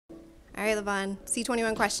All right, Lavon,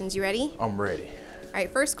 C21 questions. You ready? I'm ready. All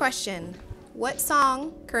right, first question. What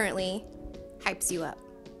song currently hypes you up?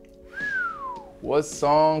 What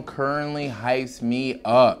song currently hypes me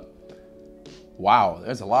up? Wow,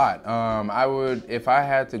 there's a lot. I would, if I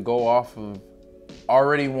had to go off of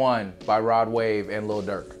Already Won by Rod Wave and Lil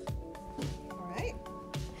Durk. All right.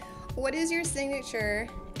 What is your signature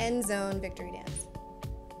end zone victory dance?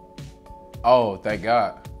 Oh, thank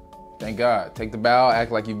God. Thank God. Take the bow,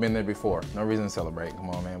 act like you've been there before. No reason to celebrate. Come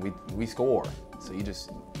on, man. We score. So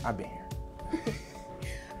I've been here.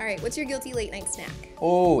 All right, what's your guilty late night snack?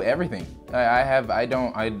 Oh, everything. So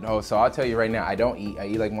I'll tell you right now, I don't eat. I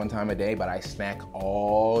eat like one time a day, but I snack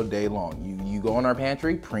all day long. You go in our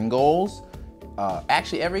pantry, Pringles,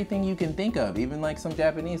 actually everything you can think of, even like some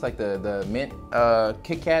Japanese, like the mint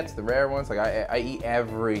Kit Kats, the rare ones. Like I eat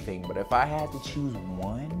everything, but if I had to choose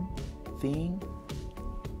one thing,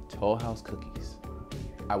 Toll House cookies.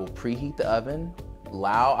 I will preheat the oven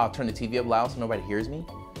loud. I'll turn the TV up loud so nobody hears me.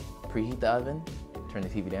 Preheat the oven, turn the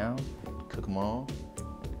TV down, cook them all.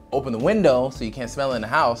 Open the window so you can't smell it in the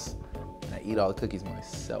house, and I eat all the cookies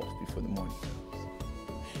myself before the morning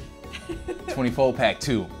comes. 24 pack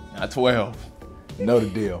too, not 12. Know the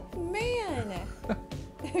deal. Man.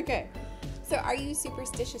 Okay. So are you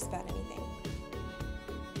superstitious about anything?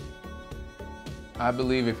 I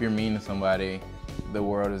believe if you're mean to somebody, the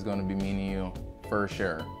world is going to be mean to you for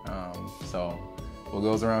sure. So what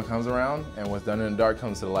goes around comes around, and what's done in the dark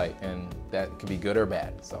comes to the light, and that could be good or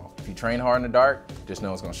bad. So if you train hard in the dark, just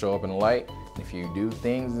know it's going to show up in the light. And if you do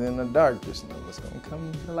things in the dark, just know it's going to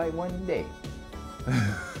come to the light one day.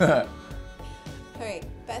 All right,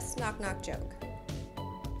 best knock-knock joke.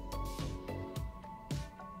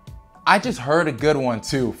 I just heard a good one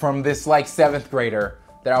too from this like 7th grader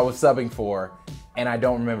that I was subbing for, and I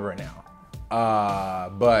don't remember it now.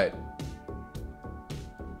 But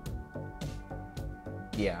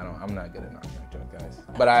yeah, I'm not good at knock-knock joke, guys.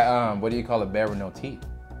 But what do you call a bear with no teeth?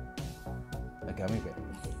 A gummy bear.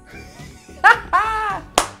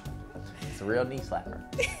 It's a real knee slapper.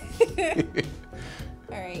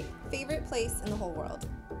 All right, favorite place in the whole world?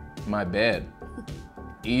 My bed,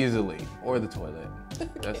 easily, or the toilet.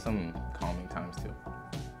 That's some calming times too.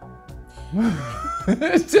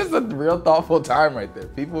 It's just a real thoughtful time right there.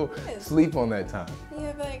 People sleep on that time. You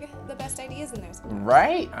have like the best ideas in there sometimes.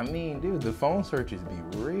 Right? I mean, dude, the phone searches be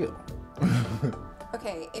real.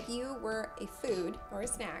 Okay, if you were a food or a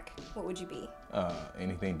snack, what would you be?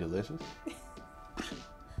 Anything delicious?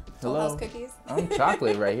 Toll House cookies? I'm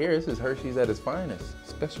chocolate right here. This is Hershey's at its finest.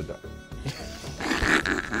 Special dark.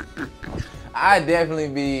 I'd definitely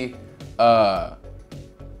be,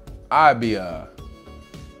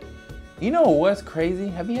 you know what's crazy?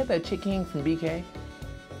 Have you had that chicken from BK?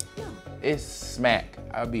 No. It's smack.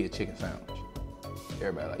 I'd be a chicken sandwich.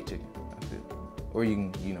 Everybody like chicken. That's it. Or you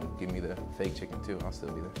can, give me the fake chicken too. I'll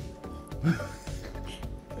still be there.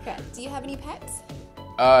 Okay. Do you have any pets?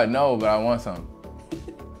 No, but I want some.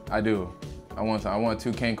 I do. I want some. I want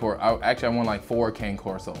 2 cane corsos. Actually, I want like 4 cane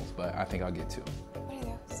corsos, but I think I'll get 2. What are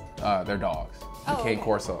those? They're dogs. The Oh, cane okay.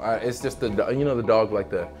 corso. It's just the dog like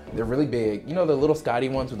they're really big. You know the little Scotty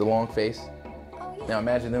ones with the long face? Oh, yeah. Now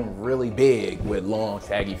imagine them really big with long,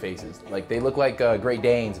 saggy faces. Like they look like Great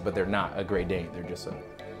Danes, but they're not a Great Dane. They're just a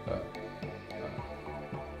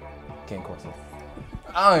cane corso.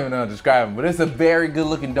 I don't even know how to describe them, but it's a very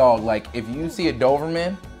good-looking dog. Like if you see a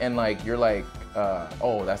Doberman and like you're like,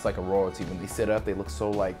 oh, that's like a royalty. When they sit up, they look so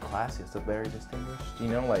like classy. It's very distinguished.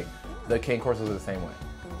 Like the cane corsos are the same way.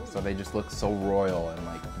 So they just look so royal and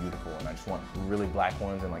like beautiful. And I just want really black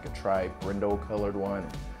ones and like a tri-brindle colored one.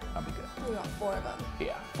 And I'll be good. We want 4 of them.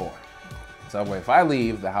 Yeah, 4. So that way, if I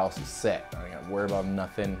leave, the house is set. I don't gotta worry about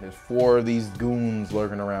nothing. There's 4 of these goons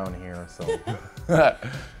lurking around here. So.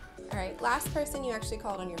 All right, last person you actually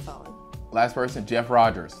called on your phone. Last person, Jeff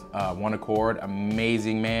Rogers. One Accord,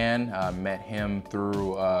 amazing man. Met him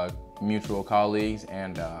through mutual colleagues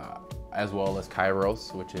and as well as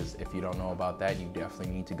Kairos, which is, if you don't know about that, you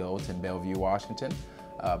definitely need to go. It's in Bellevue, Washington.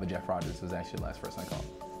 But Jeff Rogers was actually the last person I called.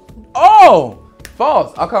 Oh,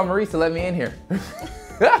 false. I'll call Maurice to let me in here.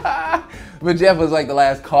 But Jeff was like the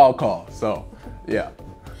last call. So, yeah.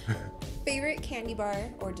 Favorite candy bar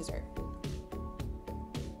or dessert?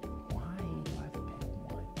 Why do I have to pick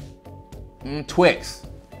one? Twix.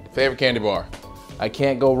 Favorite candy bar. I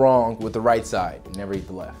can't go wrong with the right side. Never eat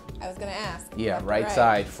the left. I was gonna ask. Yeah, right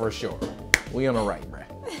side for sure. We on the right, bruh.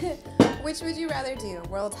 Which would you rather do?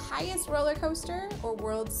 World's highest roller coaster or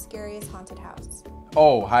world's scariest haunted house?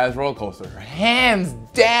 Oh, highest roller coaster. Hands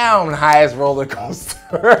down, highest roller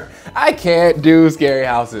coaster. I can't do scary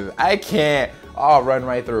houses. I can't. I'll run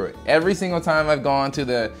right through it. Every single time I've gone to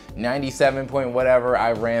the 97 point whatever,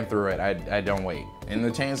 I ran through it. I don't wait. And the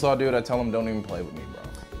chainsaw dude, I tell him, don't even play with me,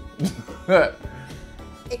 bro.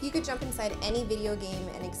 If you could jump inside any video game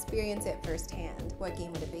and experience it firsthand, what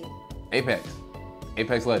game would it be?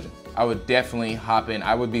 Apex Legends. I would definitely hop in.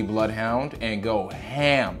 I would be Bloodhound and go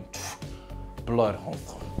ham. Bloodhound.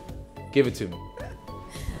 Give it to me.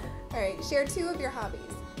 All right, share 2 of your hobbies.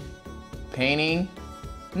 Painting?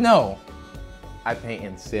 No. I paint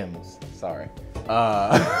in Sims. Sorry.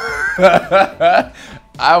 I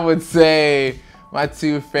would say my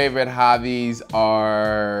 2 favorite hobbies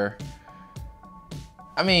are,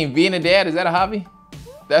 I mean, being a dad, is that a hobby?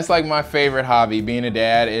 That's like my favorite hobby. Being a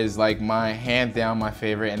dad is like hands down my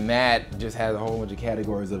favorite, and that just has a whole bunch of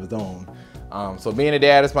categories of its own. So being a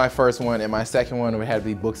dad is my first one, and my second one would have to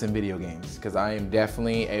be books and video games, because I am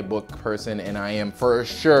definitely a book person, and I am for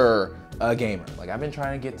sure a gamer. Like, I've been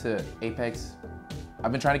trying to get to Apex.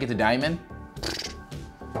 I've been trying to get to Diamond.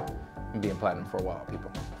 I'm being platinum for a while,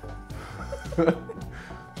 people. All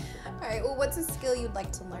right, well, what's a skill you'd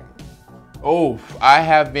like to learn? Oh, I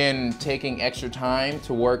have been taking extra time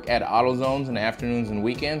to work at AutoZones in the afternoons and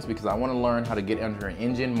weekends because I want to learn how to get under an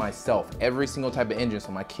engine myself. Every single type of engine,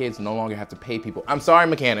 so my kids no longer have to pay people. I'm sorry,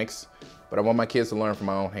 mechanics, but I want my kids to learn from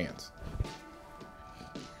my own hands.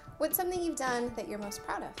 What's something you've done that you're most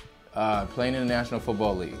proud of? Playing in the National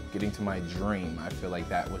Football League, getting to my dream. I feel like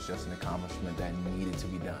that was just an accomplishment that needed to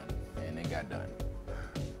be done, and it got done.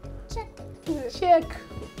 Check. Check,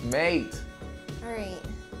 mate. All right.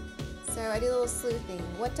 So I do a little sleuthing.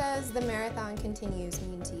 What does the Marathon Continues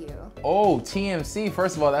mean to you? Oh, TMC.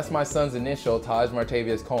 First of all, that's my son's initial, Taj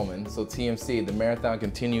Martavius Coleman. So TMC, the Marathon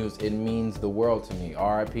Continues, it means the world to me.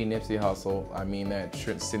 R.I.P. Nipsey Hussle. I mean that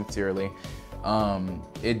sincerely.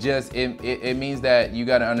 It means that you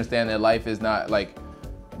got to understand that life is not like,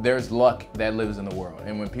 there's luck that lives in the world.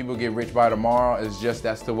 And when people get rich by tomorrow, it's just,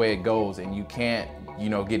 that's the way it goes. And you can't, you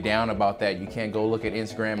know, get down about that. You can't go look at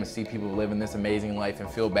Instagram and see people living this amazing life and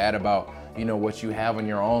feel bad about, you know, what you have on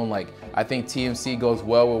your own. Like, I think TMC goes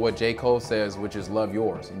well with what J. Cole says, which is love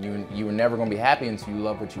yours. And you're never gonna be happy until you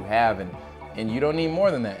love what you have. And you don't need more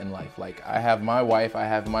than that in life. Like, I have my wife, I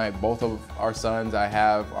have both of our sons, I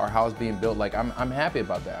have our house being built. Like, I'm happy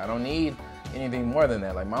about that. I don't need anything more than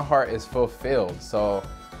that. Like, my heart is fulfilled. So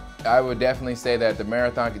I would definitely say that the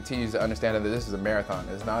Marathon continues to understand that this is a marathon.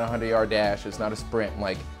 It's not a 100-yard dash, it's not a sprint.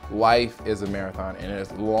 Like, life is a marathon, and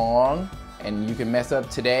it's long, and you can mess up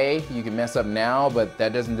today, you can mess up now, but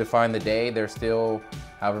that doesn't define the day. There's still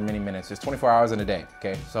however many minutes. There's 24 hours in a day,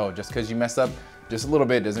 okay? So just because you mess up just a little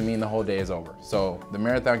bit doesn't mean the whole day is over. So the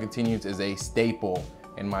Marathon Continues is a staple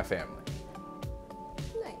in my family.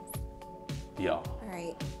 Nice. Yeah. All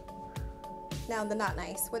right. Now the not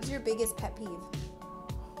nice. What's your biggest pet peeve?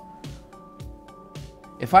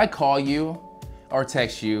 If I call you or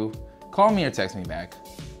text you, call me or text me back.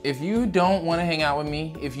 If you don't want to hang out with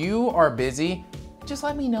me, if you are busy, just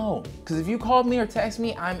let me know. Because if you call me or text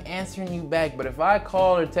me, I'm answering you back. But if I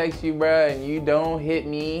call or text you, bruh, and you don't hit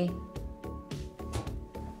me,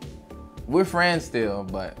 we're friends still,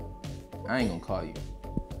 but I ain't gonna call you.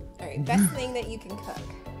 All right, best thing that you can cook.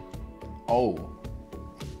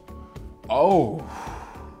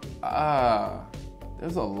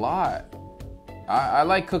 There's a lot. I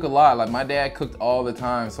like cook a lot. Like, my dad cooked all the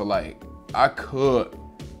time, so like, I cook.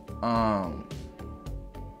 I'm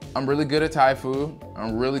really good at Thai food.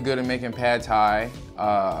 I'm really good at making pad Thai.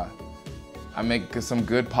 I make some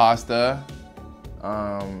good pasta.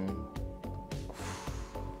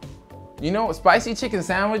 You know, spicy chicken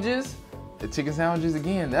sandwiches. The chicken sandwiches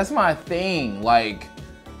again, that's my thing. Like,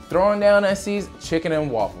 throwing down that chicken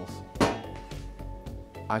and waffles.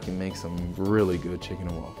 I can make some really good chicken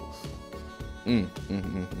and waffles. I'm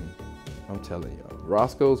telling y'all,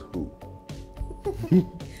 Roscoe's who? All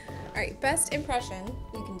right, best impression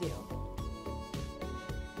you can do.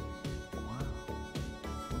 Wow,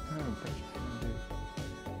 what kind of impression can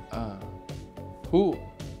I do? Who?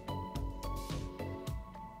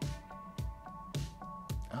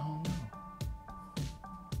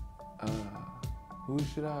 I don't know. Who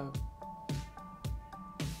should I?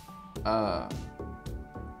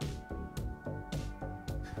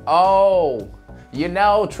 Oh, you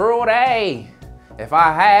know, Trudy, if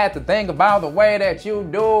I had to think about the way that you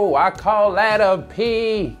do, I call that a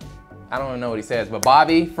P. I don't know what he says, but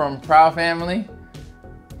Bobby from Proud Family,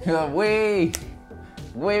 we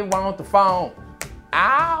want the phone.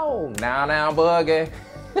 Ow, now, boogie.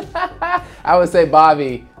 I would say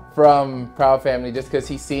Bobby from Proud Family just because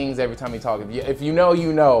he sings every time he talks. If you know,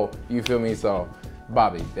 you know, you feel me? So,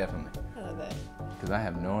 Bobby, definitely. I love it. Because I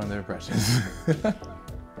have no other impressions.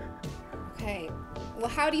 Okay,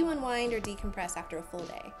 how do you unwind or decompress after a full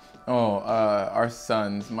day? Oh,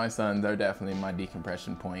 my sons are definitely my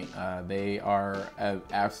decompression point. They are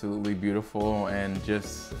absolutely beautiful and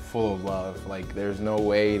just full of love. Like, there's no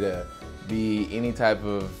way to be any type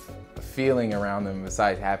of feeling around them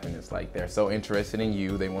besides happiness. Like, they're so interested in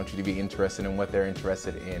you. They want you to be interested in what they're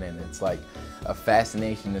interested in, and it's like a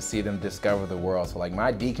fascination to see them discover the world. So like,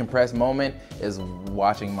 my decompress moment is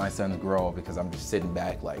watching my sons grow, because I'm just sitting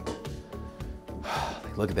back like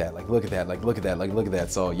look at that, like look at that, like look at that, like look at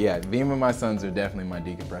that. So yeah, being with my sons are definitely my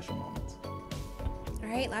decompression moments. All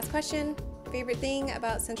right, last question. Favorite thing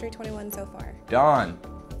about Century 21 so far? Dawn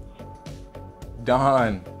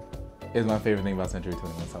is my favorite thing about Century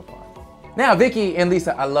 21 so far. Now, Vicky and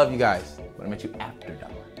Lisa, I love you guys, but I met you after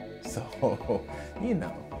dawn. So, you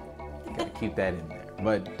know, gotta keep that in there.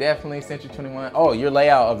 But definitely Century 21. Oh, your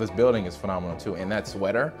layout of this building is phenomenal too. And that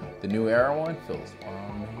sweater, the New Era one, feels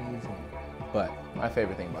amazing. But my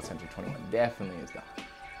favorite thing about Century 21 definitely is dawn.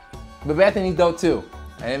 But Bethany's dope too.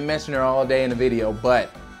 I didn't mention her all day in the video, but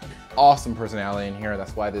awesome personality in here.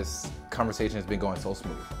 That's why this conversation has been going so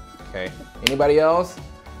smooth. Okay. Anybody else?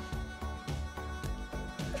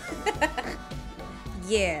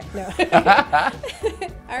 Yeah. No.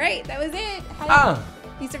 All right, that was it.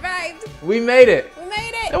 You survived. We made it. We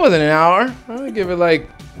made it. It wasn't an hour. I would give it like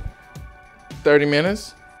 30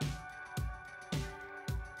 minutes.